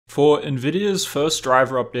For NVIDIA's first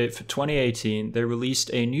driver update for 2018, they released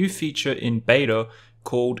a new feature in beta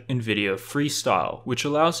called NVIDIA Freestyle, which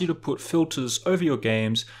allows you to put filters over your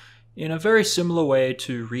games in a very similar way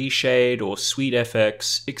to Reshade or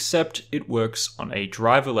SweetFX, except it works on a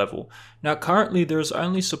driver level. Now currently there is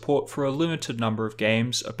only support for a limited number of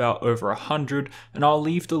games, about over 100, and I'll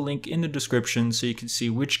leave the link in the description so you can see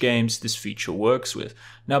which games this feature works with.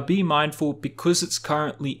 Now be mindful, because it's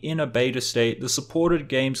currently in a beta state, the supported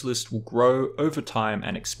games list will grow over time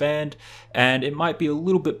and expand, and it might be a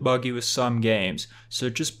little bit buggy with some games, so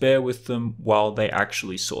just bear with them while they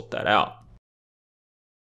actually sort that out.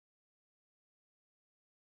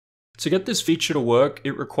 To get this feature to work,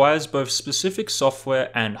 it requires both specific software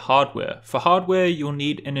and hardware. For hardware, you'll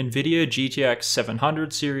need an NVIDIA GTX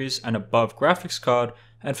 700 series and above graphics card,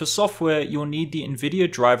 and for software, you'll need the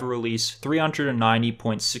NVIDIA driver release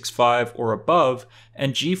 390.65 or above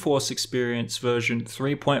and GeForce Experience version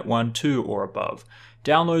 3.12 or above.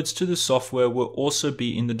 Downloads to the software will also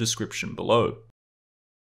be in the description below.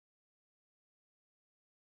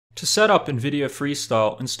 To set up NVIDIA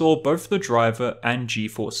Freestyle, install both the driver and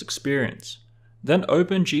GeForce Experience. Then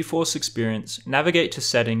open GeForce Experience, navigate to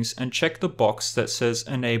Settings, and check the box that says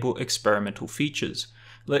Enable Experimental Features.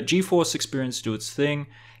 Let GeForce Experience do its thing,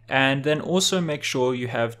 and then also make sure you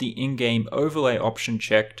have the in-game overlay option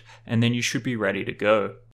checked, and then you should be ready to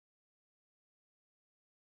go.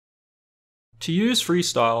 To use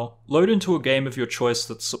Freestyle, load into a game of your choice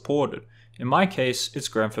that's supported. In my case, it's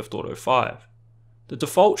Grand Theft Auto 5. The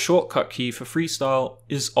default shortcut key for Freestyle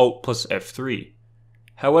is Alt plus F3.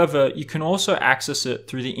 However, you can also access it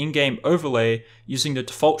through the in-game overlay using the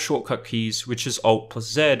default shortcut keys, which is Alt plus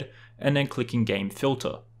Z, and then clicking Game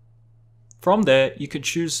Filter. From there, you can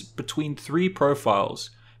choose between 3 profiles,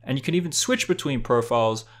 and you can even switch between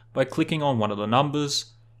profiles by clicking on one of the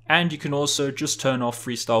numbers, and you can also just turn off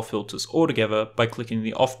Freestyle filters altogether by clicking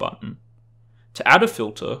the Off button. To add a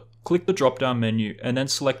filter, click the drop-down menu and then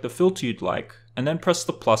select the filter you'd like, and then press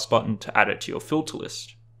the plus button to add it to your filter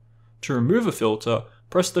list. To remove a filter,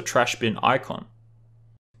 press the trash bin icon.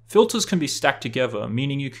 Filters can be stacked together,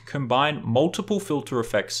 meaning you can combine multiple filter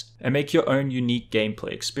effects and make your own unique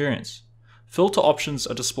gameplay experience. Filter options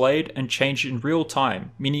are displayed and changed in real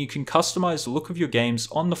time, meaning you can customize the look of your games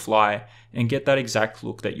on the fly and get that exact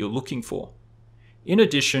look that you're looking for. In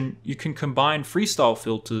addition, you can combine Freestyle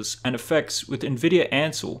filters and effects with NVIDIA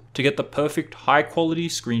Ansel to get the perfect high-quality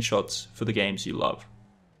screenshots for the games you love.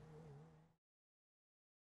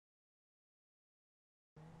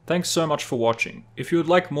 Thanks so much for watching. If you would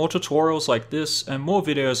like more tutorials like this and more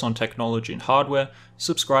videos on technology and hardware,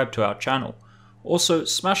 subscribe to our channel. Also,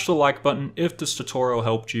 smash the like button if this tutorial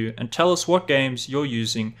helped you, and tell us what games you're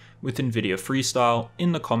using with NVIDIA Freestyle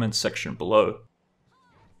in the comments section below.